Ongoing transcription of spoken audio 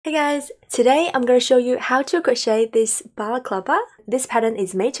Hey guys, today I'm going to show you how to crochet this balaclava. This pattern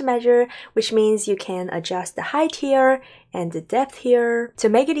is made to measure, which means you can adjust the height here and the depth here. To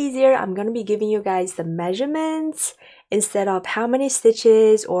make it easier, I'm going to be giving you guys the measurements instead of how many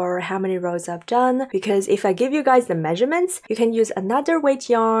stitches or how many rows I've done, because if I give you guys the measurements, you can use another weight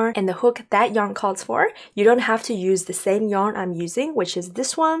yarn and the hook that yarn calls for. You don't have to use the same yarn I'm using, which is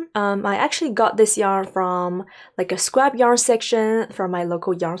this one. I actually got this yarn from like a scrap yarn section from my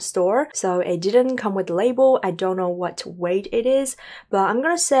local yarn store, so it didn't come with a label. I don't know what weight it is, but I'm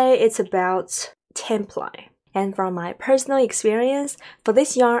gonna say it's about 10 ply. And from my personal experience, for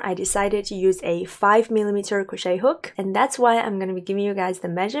this yarn, I decided to use a 5mm crochet hook, and that's why I'm going to be giving you guys the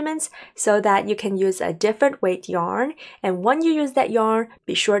measurements so that you can use a different weight yarn. And when you use that yarn,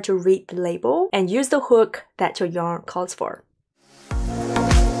 be sure to read the label and use the hook that your yarn calls for.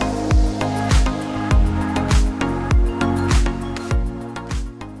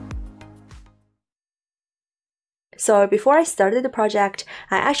 So before I started the project,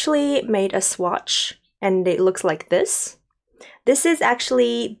 I actually made a swatch and it looks like this. This is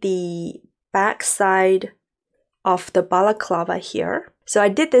actually the back side of the balaclava here. So I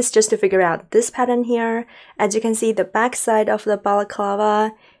did this just to figure out this pattern here. As you can see, the back side of the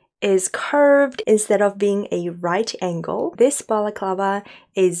balaclava is curved instead of being a right angle. This balaclava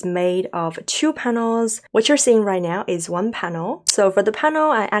is made of 2 panels. What you're seeing right now is 1 panel. So for the panel,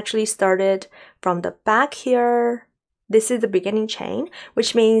 I actually started from the back here. This is the beginning chain,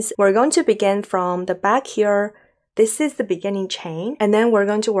 which means we're going to begin from the back here. This is the beginning chain, and then we're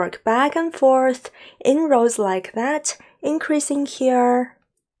going to work back and forth in rows like that, increasing here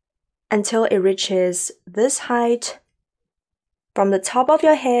until it reaches this height from the top of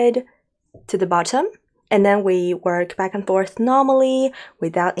your head to the bottom. And then we work back and forth normally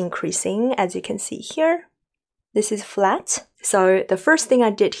without increasing, as you can see here. This is flat. So the first thing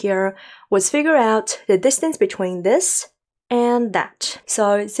I did here was figure out the distance between this and that.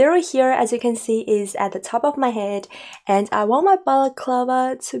 So 0 here, as you can see, is at the top of my head, and I want my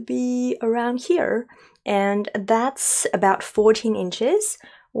balaclava to be around here, and that's about 14 inches,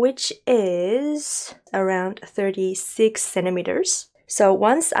 which is around 36 centimeters. So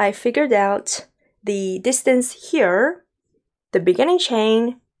once I figured out the distance here, the beginning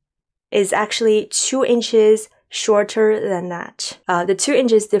chain is actually 2 inches shorter than that. The 2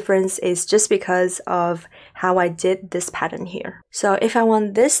 inches difference is just because of how I did this pattern here. So if I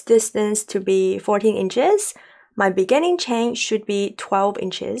want this distance to be 14 inches, my beginning chain should be 12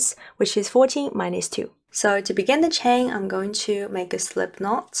 inches, which is 14 minus 2. So to begin the chain, I'm going to make a slip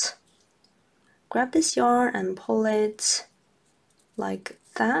knot. Grab this yarn and pull it like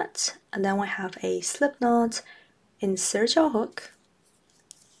that, and then we have a slip knot. Insert your hook.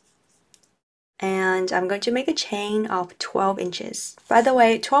 And I'm going to make a chain of 12 inches. By the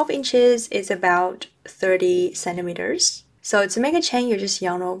way, 12 inches is about 30 centimeters. So to make a chain, you just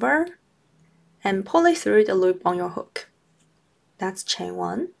yarn over and pull it through the loop on your hook. That's chain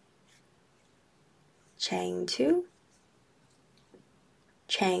 1, chain 2,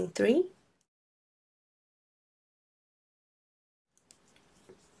 chain 3,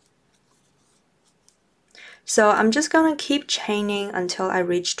 so I'm just gonna keep chaining until I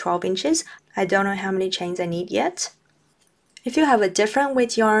reach 12 inches. I don't know how many chains I need yet. If you have a different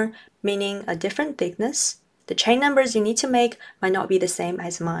weight yarn, meaning a different thickness, the chain numbers you need to make might not be the same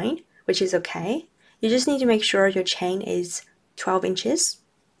as mine, which is okay. You just need to make sure your chain is 12 inches.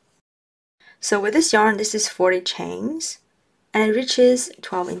 So with this yarn, this is 40 chains, and it reaches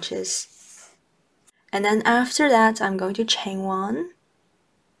 12 inches. And then after that, I'm going to chain 1.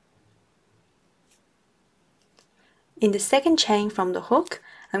 In the second chain from the hook,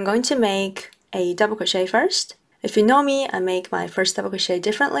 I'm going to make a double crochet first. If you know me, I make my first double crochet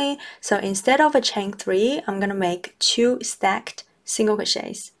differently, so instead of a chain 3, I'm going to make 2 stacked single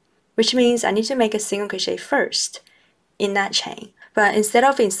crochets, which means I need to make a single crochet first in that chain. But instead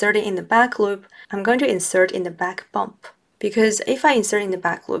of inserting in the back loop, I'm going to insert in the back bump, because if I insert in the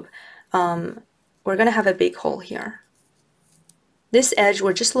back loop, we're going to have a big hole here. This edge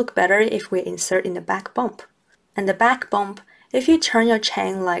will just look better if we insert in the back bump. And the back bump, if you turn your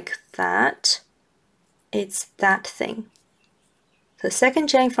chain like that, it's that thing. So second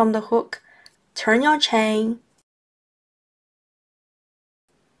chain from the hook, turn your chain,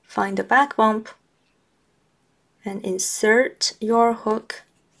 find the back bump, and insert your hook,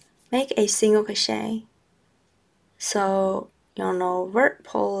 make a single crochet. So yarn over,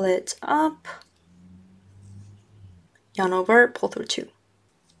 pull it up, yarn over, pull through 2.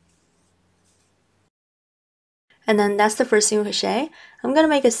 And then that's the first single crochet. I'm going to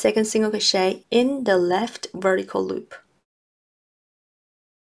make a second single crochet in the left vertical loop.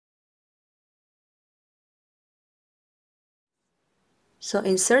 So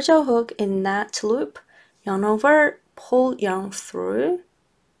insert your hook in that loop, yarn over, pull yarn through,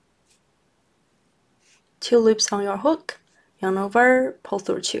 2 loops on your hook, yarn over, pull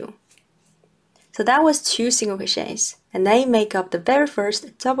through 2. So that was 2 single crochets, and they make up the very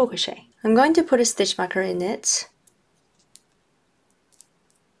first double crochet. I'm going to put a stitch marker in it.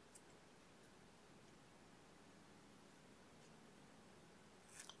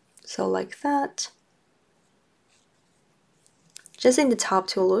 So like that. Just in the top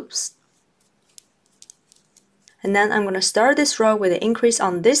 2 loops. And then I'm going to start this row with an increase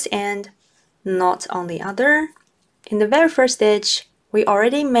on this end, not on the other. In the very first stitch, we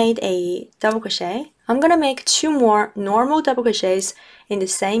already made a double crochet. I'm going to make 2 more normal double crochets in the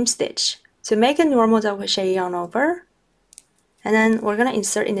same stitch. To make a normal double crochet, yarn over, and then we're going to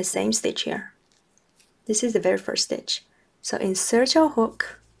insert in the same stitch here. This is the very first stitch. So insert your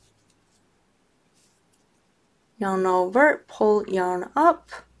hook, yarn over, pull yarn up,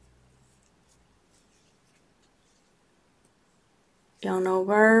 yarn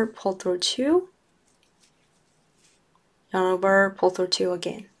over, pull through 2, yarn over, pull through 2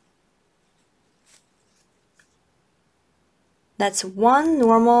 again. That's 1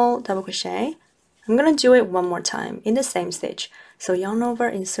 normal double crochet. I'm gonna do it 1 more time in the same stitch. So yarn over,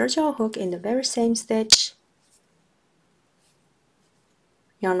 insert your hook in the very same stitch,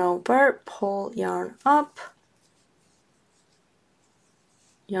 yarn over, pull yarn up,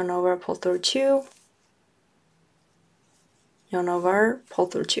 yarn over, pull through 2, yarn over, pull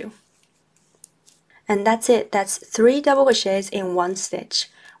through 2. And that's it. That's 3 double crochets in 1 stitch.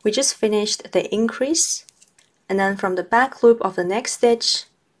 We just finished the increase, and then from the back loop of the next stitch,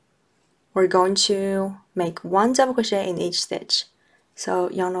 we're going to make 1 double crochet in each stitch. So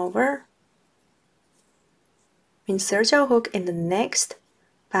yarn over, insert your hook in the next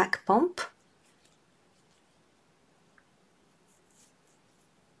back bump,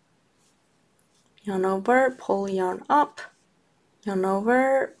 yarn over, pull yarn up, yarn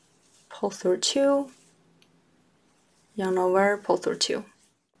over, pull through 2, yarn over, pull through 2.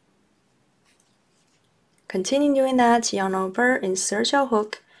 Continue doing that, yarn over, insert your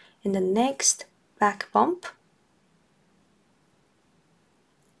hook in the next back bump,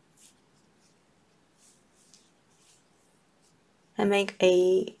 and make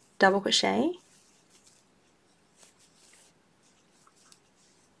a double crochet.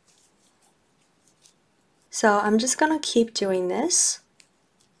 So I'm just gonna keep doing this,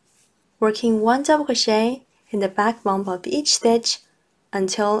 working 1 double crochet in the back bump of each stitch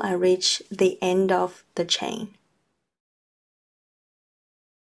until I reach the end of the chain.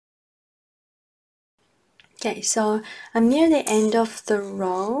 Okay, so I'm near the end of the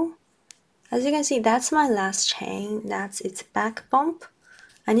row. As you can see, that's my last chain. That's its back bump.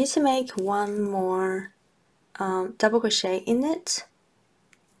 I need to make 1 more double crochet in it.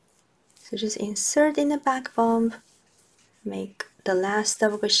 So just insert in the back bump, make the last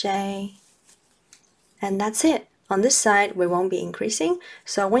double crochet, and that's it. On this side, we won't be increasing.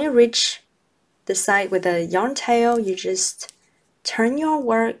 So when you reach the side with the yarn tail, you just turn your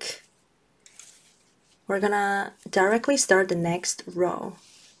work. We're gonna directly start the next row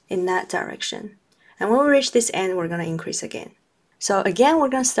in that direction. And when we reach this end, we're gonna increase again. So again, we're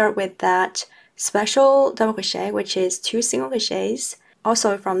gonna start with that special double crochet, which is 2 single crochets.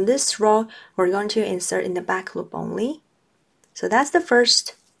 Also from this row, we're going to insert in the back loop only. So that's the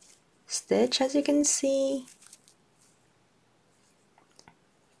first stitch, as you can see.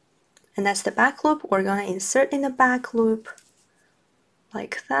 And that's the back loop. We're gonna insert in the back loop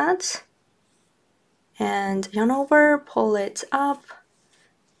like that. And yarn over, pull it up,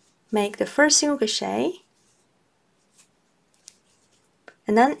 make the first single crochet,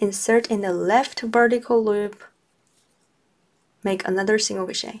 and then insert in the left vertical loop, make another single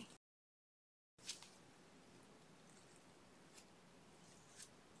crochet.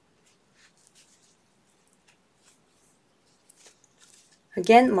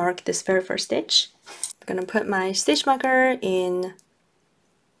 Again, mark this very first stitch. I'm gonna put my stitch marker in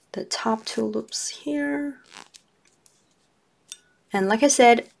the top 2 loops here. And like I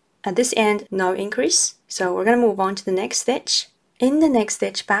said, at this end, no increase. So we're gonna move on to the next stitch. In the next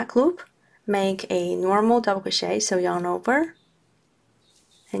stitch back loop, make a normal double crochet. So yarn over,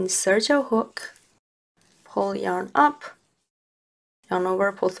 insert your hook, pull yarn up, yarn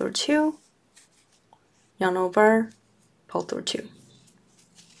over, pull through 2, yarn over, pull through 2.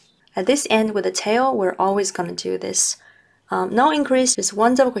 At this end with the tail, we're always gonna do this. No increase, just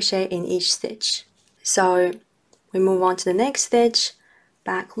 1 double crochet in each stitch. So we move on to the next stitch,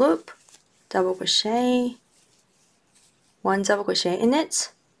 back loop, double crochet, 1 double crochet in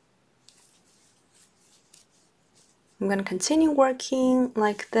it, I'm going to continue working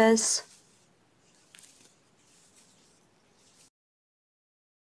like this.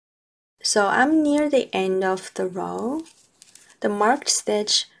 So I'm near the end of the row. The marked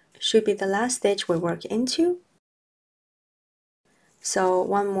stitch should be the last stitch we work into. So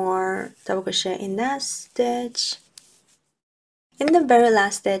one more double crochet in that stitch. In the very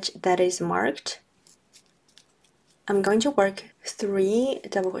last stitch that is marked, I'm going to work 3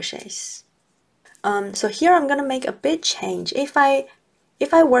 double crochets. So here I'm gonna make a big change. If I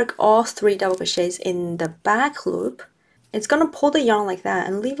work all 3 double crochets in the back loop, it's gonna pull the yarn like that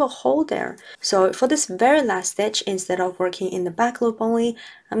and leave a hole there. So for this very last stitch, instead of working in the back loop only,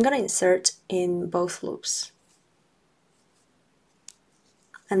 I'm gonna insert in both loops.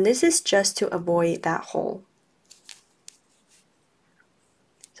 And this is just to avoid that hole.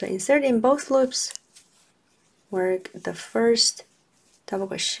 So insert in both loops, work the first double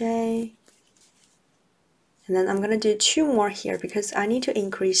crochet, and then I'm going to do 2 more here because I need to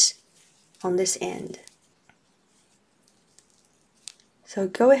increase on this end. So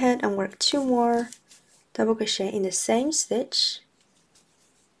go ahead and work 2 more double crochet in the same stitch,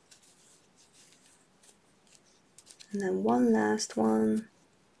 and then one last one.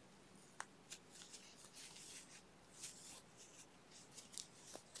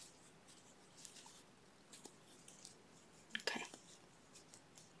 Okay,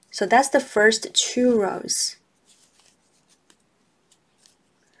 so that's the first 2 rows.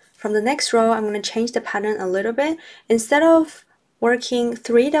 From the next row, I'm going to change the pattern a little bit. Instead of working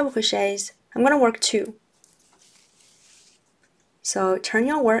 3 double crochets, I'm going to work 2. So turn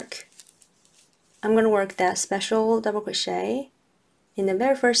your work. I'm going to work that special double crochet in the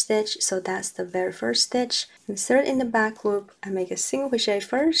very first stitch, so that's the very first stitch. Insert in the back loop and make a single crochet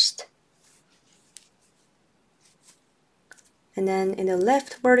first. And then in the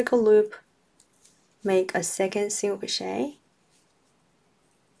left vertical loop, make a second single crochet.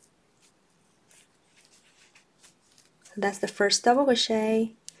 So that's the first double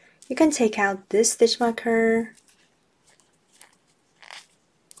crochet. You can take out this stitch marker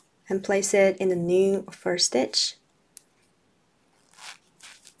and place it in the new first stitch.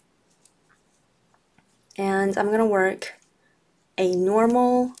 And I'm going to work a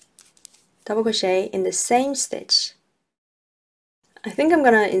normal double crochet in the same stitch. I think I'm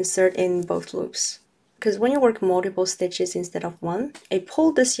going to insert in both loops, because when you work multiple stitches instead of one, it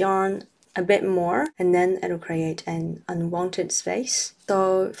pulls this yarn a bit more and then it'll create an unwanted space.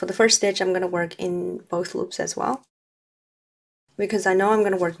 So for the first stitch, I'm going to work in both loops as well, because I know I'm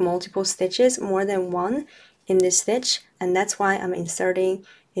going to work multiple stitches, more than one in this stitch, and that's why I'm inserting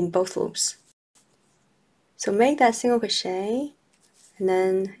in both loops. So make that single crochet, and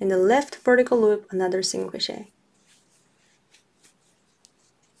then in the left vertical loop, another single crochet.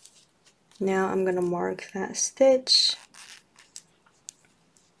 Now I'm going to mark that stitch,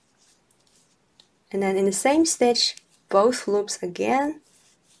 and then in the same stitch, both loops again,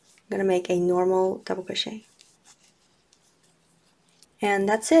 I'm going to make a normal double crochet. And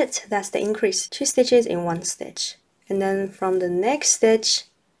that's it. That's the increase. 2 stitches in 1 stitch. And then from the next stitch,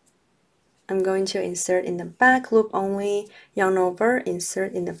 I'm going to insert in the back loop only, yarn over,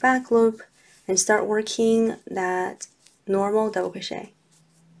 insert in the back loop, and start working that normal double crochet.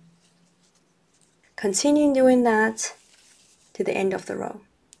 Continue doing that to the end of the row.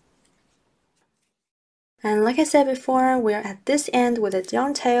 And like I said before, we're at this end with a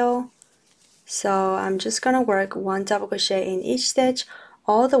yarn tail. So I'm just gonna work 1 double crochet in each stitch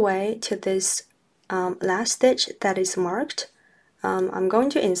all the way to this last stitch that is marked. I'm going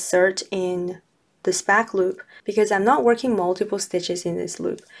to insert in this back loop because I'm not working multiple stitches in this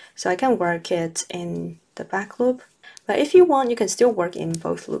loop, so I can work it in the back loop. But if you want, you can still work in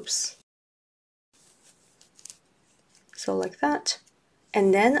both loops. So like that.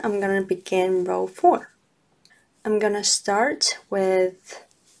 And then I'm gonna begin row 4. I'm gonna start with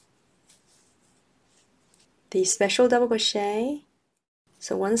the special double crochet,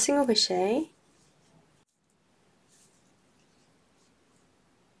 so 1 single crochet,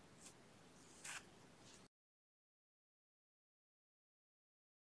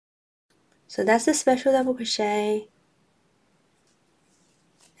 so that's the special double crochet,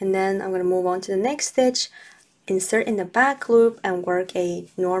 and then I'm going to move on to the next stitch, insert in the back loop and work a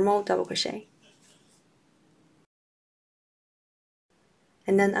normal double crochet,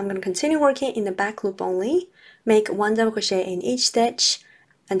 and then I'm going to continue working in the back loop only, make 1 double crochet in each stitch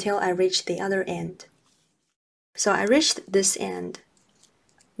until I reach the other end. So I reached this end.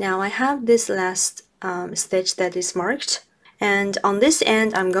 Now I have this last stitch that is marked, and on this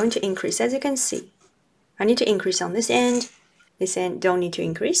end I'm going to increase. As you can see, I need to increase on this end don't need to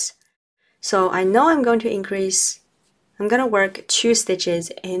increase. So I know I'm going to increase I'm gonna work 2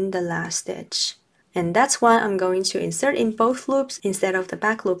 stitches in the last stitch. And that's why I'm going to insert in both loops instead of the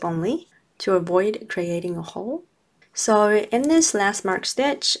back loop only to avoid creating a hole. So in this last marked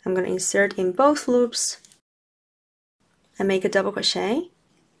stitch, I'm going to insert in both loops and make a double crochet.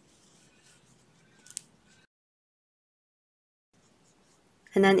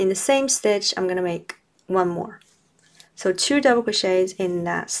 And then in the same stitch, I'm going to make one more. So 2 double crochets in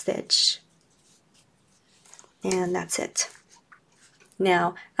that stitch. And that's it.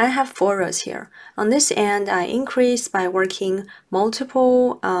 Now, I have 4 rows here. On this end, I increase by working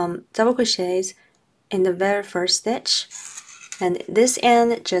multiple double crochets in the very first stitch. And this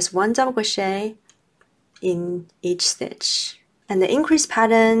end, just 1 double crochet in each stitch. And the increase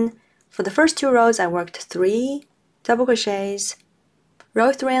pattern, for the first 2 rows, I worked 3 double crochets.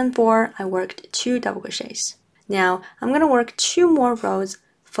 Row 3 and 4, I worked 2 double crochets. Now, I'm going to work 2 more rows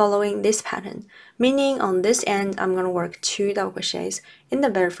following this pattern, meaning on this end, I'm going to work 2 double crochets in the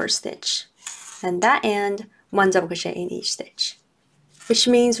very first stitch. And that end, 1 double crochet in each stitch. Which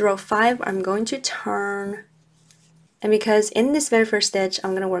means row 5, I'm going to turn. And because in this very first stitch,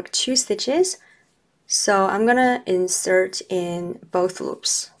 I'm going to work 2 stitches, so I'm going to insert in both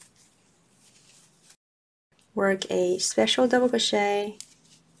loops. Work a special double crochet.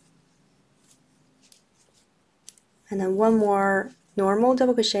 And then 1 more normal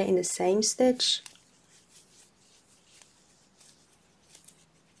double crochet in the same stitch.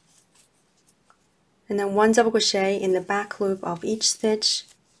 And then 1 double crochet in the back loop of each stitch.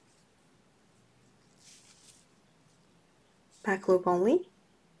 Back loop only.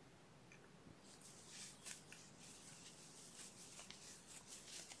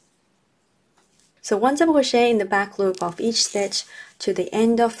 So 1 double crochet in the back loop of each stitch to the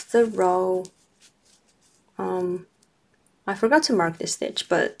end of the row. I forgot to mark this stitch,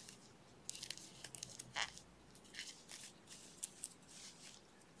 but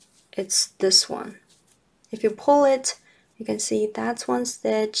it's this one. If you pull it, you can see that's 1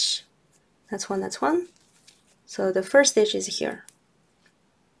 stitch, that's 1, that's 1. So the first stitch is here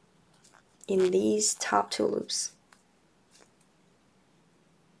in these top 2 loops.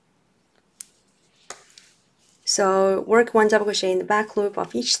 So work 1 double crochet in the back loop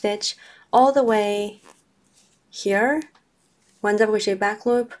of each stitch all the way here. 1 double crochet back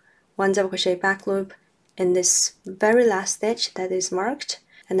loop, 1 double crochet back loop in this very last stitch that is marked.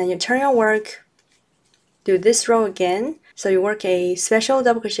 And then you turn your work, do this row again. So you work a special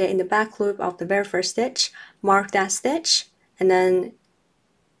double crochet in the back loop of the very first stitch, mark that stitch, and then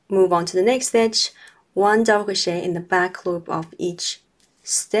move on to the next stitch, 1 double crochet in the back loop of each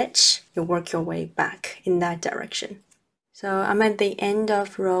stitch. You work your way back in that direction. So I'm at the end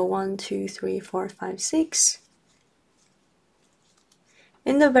of row 1, 2, 3, 4, 5, 6.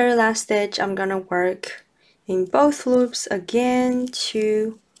 In the very last stitch, I'm gonna work in both loops again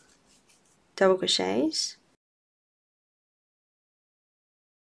 2 double crochets.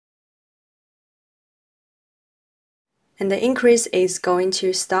 And the increase is going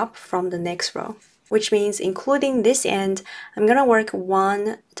to stop from the next row, which means including this end, I'm gonna work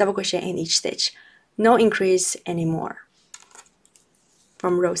 1 double crochet in each stitch. No increase anymore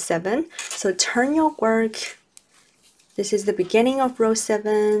from row 7. So turn your work. This is the beginning of row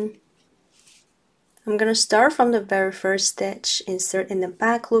 7. I'm gonna start from the very first stitch, insert in the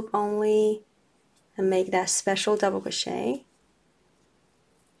back loop only, and make that special double crochet.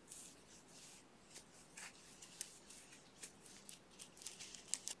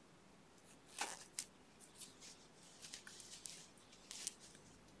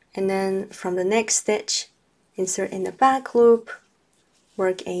 And then from the next stitch, insert in the back loop,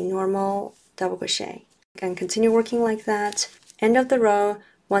 work a normal double crochet. And continue working like that. End of the row,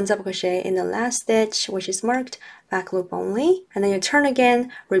 1 double crochet in the last stitch, which is marked, back loop only. And then you turn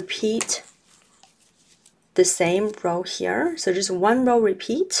again, repeat the same row here. So just 1 row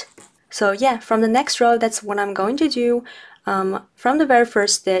repeat. So yeah, from the next row, that's what I'm going to do. From the very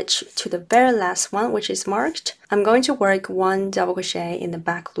first stitch to the very last one, which is marked, I'm going to work 1 double crochet in the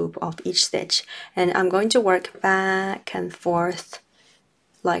back loop of each stitch. And I'm going to work back and forth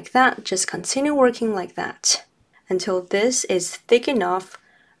like that. Just continue working like that until this is thick enough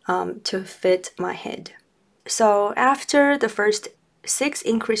to fit my head. So after the first 6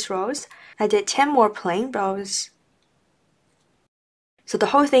 increase rows, I did 10 more plain rows. So the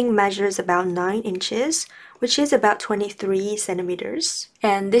whole thing measures about 9 inches, which is about 23 centimeters.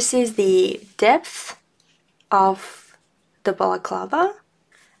 And this is the depth of the balaclava.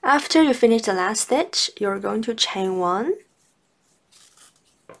 After you finish the last stitch, you're going to chain 1,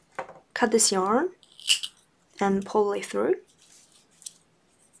 cut this yarn, and pull it through.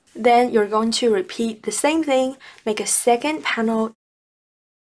 Then you're going to repeat the same thing, make a second panel.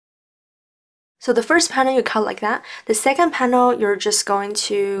 So the first panel you cut like that. The second panel you're just going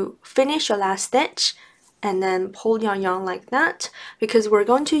to finish your last stitch and then pull your yarn like that, because we're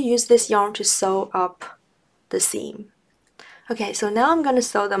going to use this yarn to sew up the seam. Okay, so now I'm going to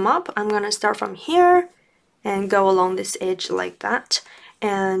sew them up. I'm going to start from here and go along this edge like that.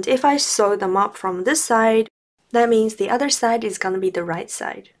 And if I sew them up from this side, that means the other side is going to be the right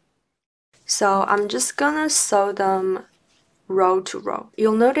side. So I'm just going to sew them row to row.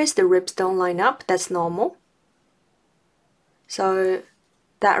 You'll notice the ribs don't line up. That's normal. So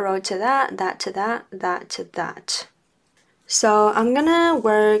that row to that, that to that, that to that. So I'm gonna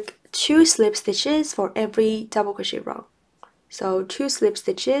work 2 slip stitches for every double crochet row. So 2 slip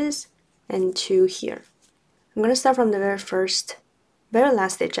stitches and 2 here. I'm gonna start from the very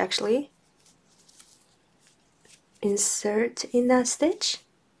last stitch actually. Insert in that stitch.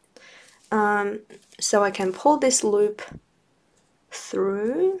 So I can pull this loop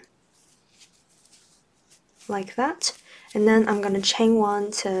through like that, and then I'm gonna chain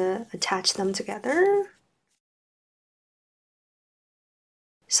 1 to attach them together.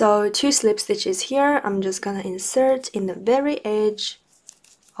 So 2 slip stitches here. I'm just gonna insert in the very edge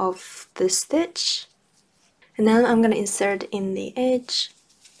of this stitch, and then I'm gonna insert in the edge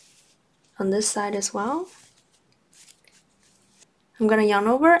on this side as well. I'm gonna yarn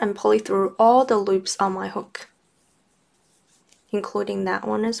over and pull it through all the loops on my hook, including that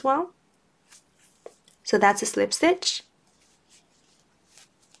one as well. So that's a slip stitch.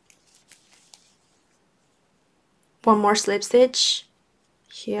 One more slip stitch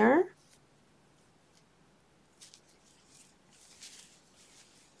here.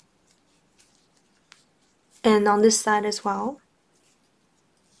 And on this side as well.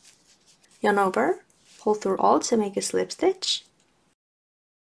 Yarn over, pull through all to make a slip stitch.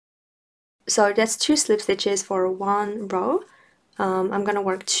 So that's 2 slip stitches for 1 row. I'm gonna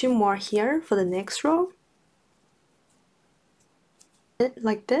work 2 more here for the next row.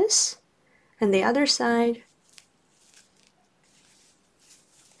 Like this. And the other side,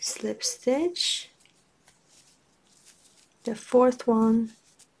 slip stitch, the 4th one,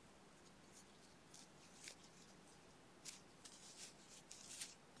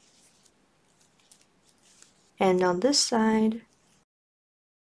 and on this side,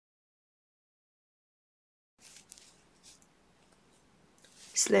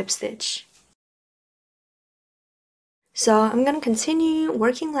 slip stitch. So I'm going to continue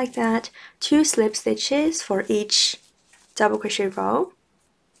working like that, 2 slip stitches for each double crochet row.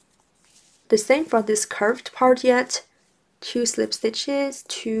 The same for this curved part yet, 2 slip stitches,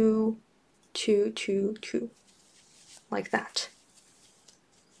 2, 2, 2, 2, like that.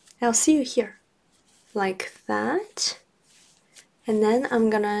 I'll see you here, like that. And then I'm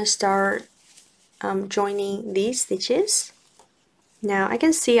gonna start joining these stitches. Now I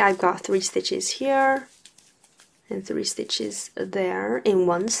can see I've got 3 stitches here and 3 stitches there in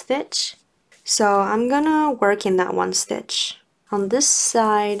 1 stitch. So I'm gonna work in that 1 stitch. On this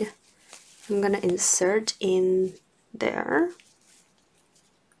side, I'm gonna insert in there.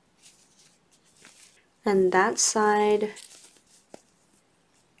 And that side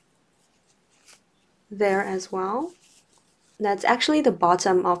there as well. That's actually the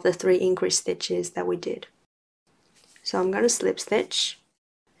bottom of the 3 increase stitches that we did. So I'm gonna slip stitch.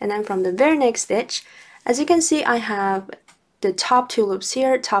 And then from the very next stitch, as you can see, I have the top 2 loops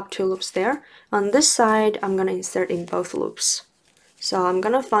here, top 2 loops there. On this side, I'm gonna insert in both loops. So I'm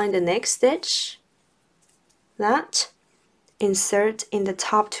gonna find the next stitch, that, insert in the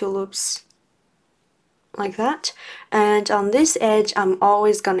top 2 loops, like that. And on this edge, I'm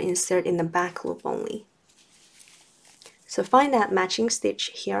always gonna insert in the back loop only. So find that matching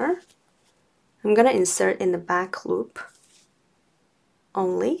stitch here. I'm gonna insert in the back loop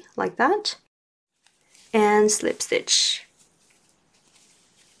only, like that. And slip stitch.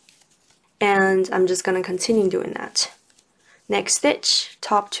 And I'm just gonna continue doing that. Next stitch,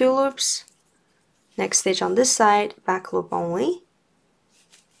 top 2 loops. Next stitch on this side, back loop only.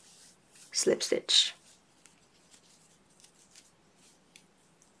 Slip stitch.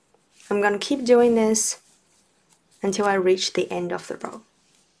 I'm gonna keep doing this until I reach the end of the row.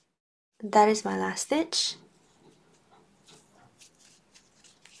 That is my last stitch.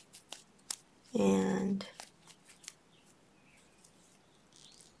 And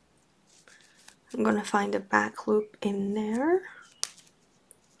I'm gonna find the back loop in there.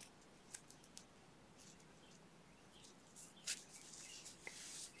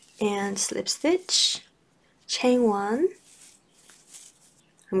 And slip stitch, chain 1.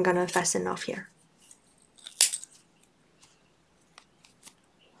 I'm gonna fasten off here.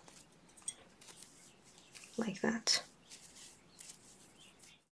 like that.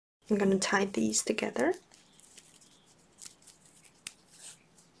 I'm gonna tie these together.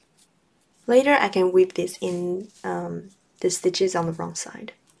 Later I can weave this in the stitches on the wrong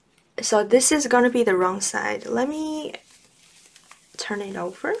side. So this is gonna be the wrong side. Let me turn it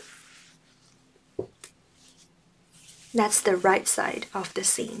over. That's the right side of the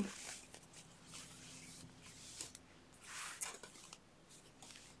seam.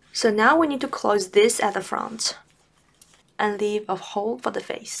 So now we need to close this at the front and leave a hole for the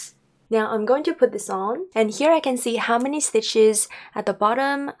face. Now I'm going to put this on, and here I can see how many stitches at the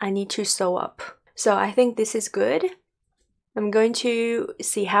bottom I need to sew up. So I think this is good. I'm going to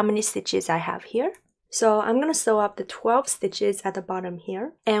see how many stitches I have here. So I'm going to sew up the 12 stitches at the bottom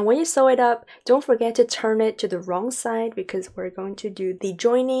here. And when you sew it up, don't forget to turn it to the wrong side because we're going to do the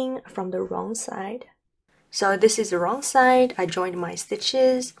joining from the wrong side. So this is the wrong side. I joined my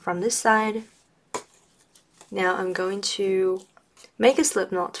stitches from this side. Now I'm going to make a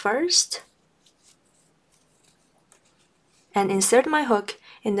slip knot first and insert my hook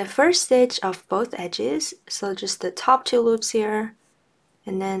in the first stitch of both edges. So just the top 2 loops here,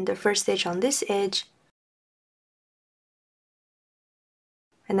 and then the first stitch on this edge,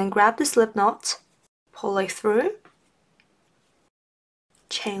 and then grab the slip knot, pull it through,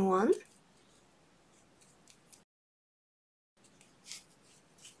 chain 1,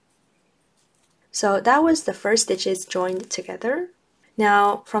 so that was the first stitches joined together.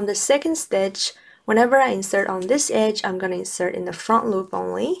 Now from the second stitch, whenever I insert on this edge, I'm going to insert in the front loop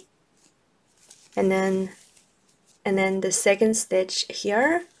only, and then the second stitch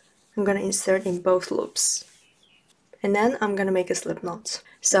here, I'm going to insert in both loops, and then I'm going to make a slip knot.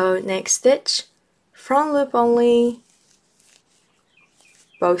 So next stitch, front loop only,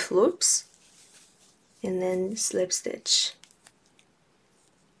 both loops, and then slip stitch.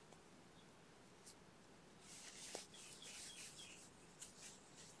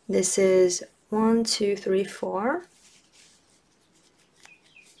 This is 1, 2, 3, 4.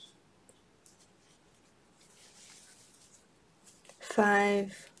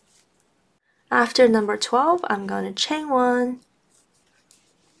 5. After number 12, I'm going to chain 1,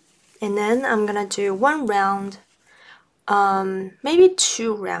 and then I'm going to do 1 round, maybe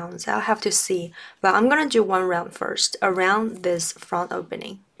 2 rounds, I'll have to see, but I'm going to do 1 round first around this front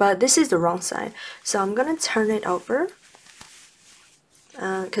opening. But this is the wrong side, so I'm going to turn it over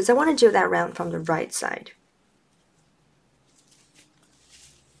because I want to do that round from the right side.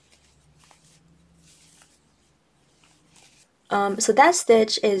 So that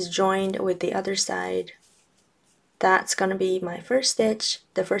stitch is joined with the other side. That's gonna be my first stitch,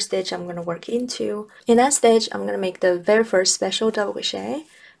 the first stitch I'm gonna work into. In that stitch, I'm gonna make the very first special double crochet,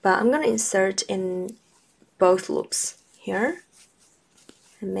 but I'm gonna insert in both loops here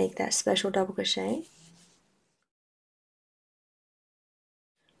and make that special double crochet.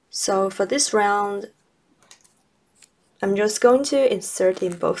 So for this round, I'm just going to insert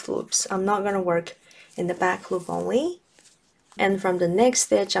in both loops. I'm not gonna work in the back loop only. And from the next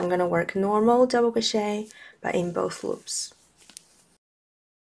stitch, I'm gonna work normal double crochet, but in both loops.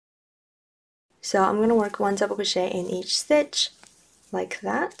 So I'm gonna work 1 double crochet in each stitch, like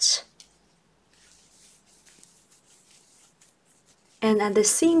that. And at the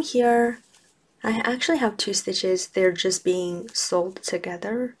seam here, I actually have 2 stitches. They're just being sewed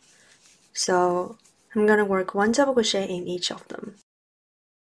together. So I'm gonna work 1 double crochet in each of them.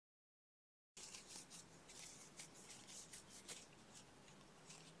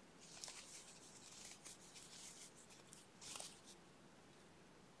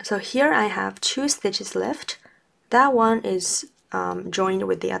 So here I have 2 stitches left. That one is joined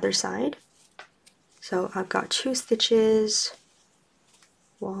with the other side. So I've got 2 stitches,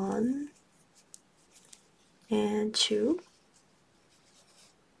 1 and 2.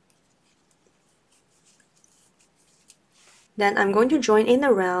 Then I'm going to join in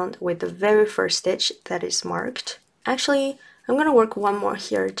the round with the very first stitch that is marked. Actually, I'm going to work 1 more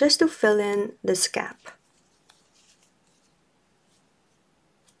here just to fill in this gap.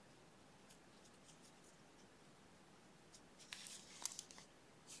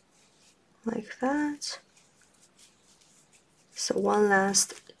 Like that. So 1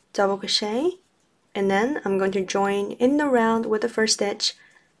 last double crochet, and then I'm going to join in the round with the first stitch,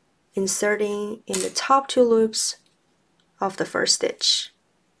 inserting in the top 2 loops of the first stitch,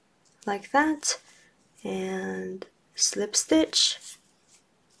 like that, and slip stitch,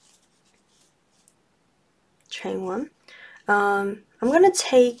 chain 1. I'm going to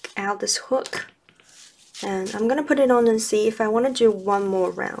take out this hook and I'm going to put it on and see if I want to do 1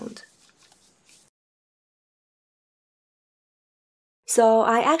 more round. So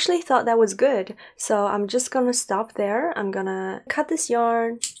I actually thought that was good. So I'm just gonna stop there. I'm gonna cut this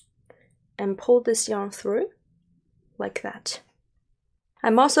yarn and pull this yarn through like that.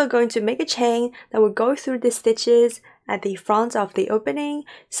 I'm also going to make a chain that will go through the stitches at the front of the opening.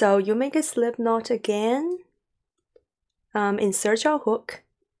 So you make a slip knot again, insert your hook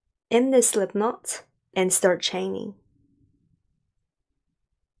in this slip knot and start chaining.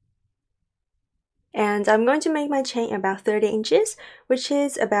 And I'm going to make my chain about 30 inches, which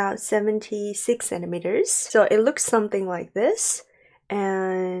is about 76 centimeters. So it looks something like this.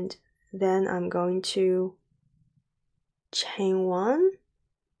 And then I'm going to chain 1,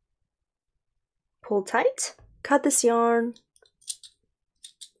 pull tight, cut this yarn,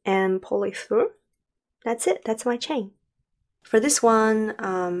 and pull it through. That's it, that's my chain. For this one,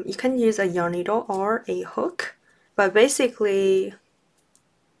 you can use a yarn needle or a hook, but basically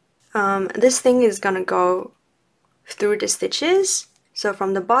this thing is gonna go through the stitches. So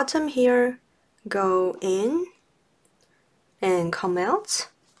from the bottom here, go in and come out.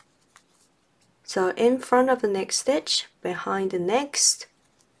 So in front of the next stitch, behind the next.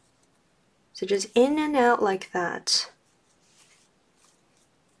 So just in and out like that.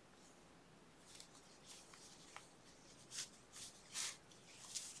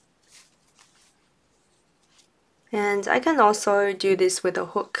 And I can also do this with a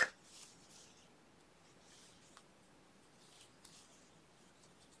hook.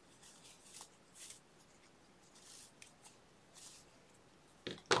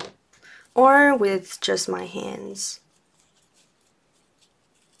 Or with just my hands.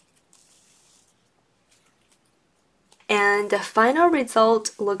 And the final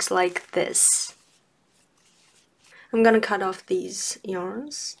result looks like this. I'm gonna cut off these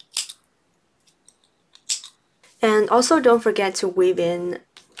yarns. And also don't forget to weave in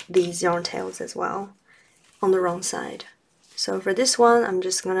these yarn tails as well on the wrong side. So for this one, I'm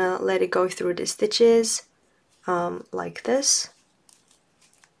just gonna let it go through the stitches like this.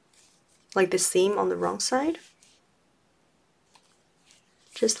 Like the seam on the wrong side.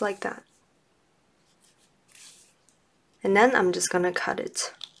 Just like that. And then I'm just gonna cut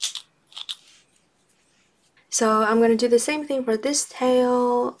it. So I'm gonna do the same thing for this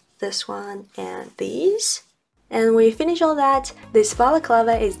tail, this one, and these. And when you finish all that, this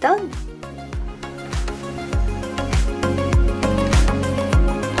balaclava is done!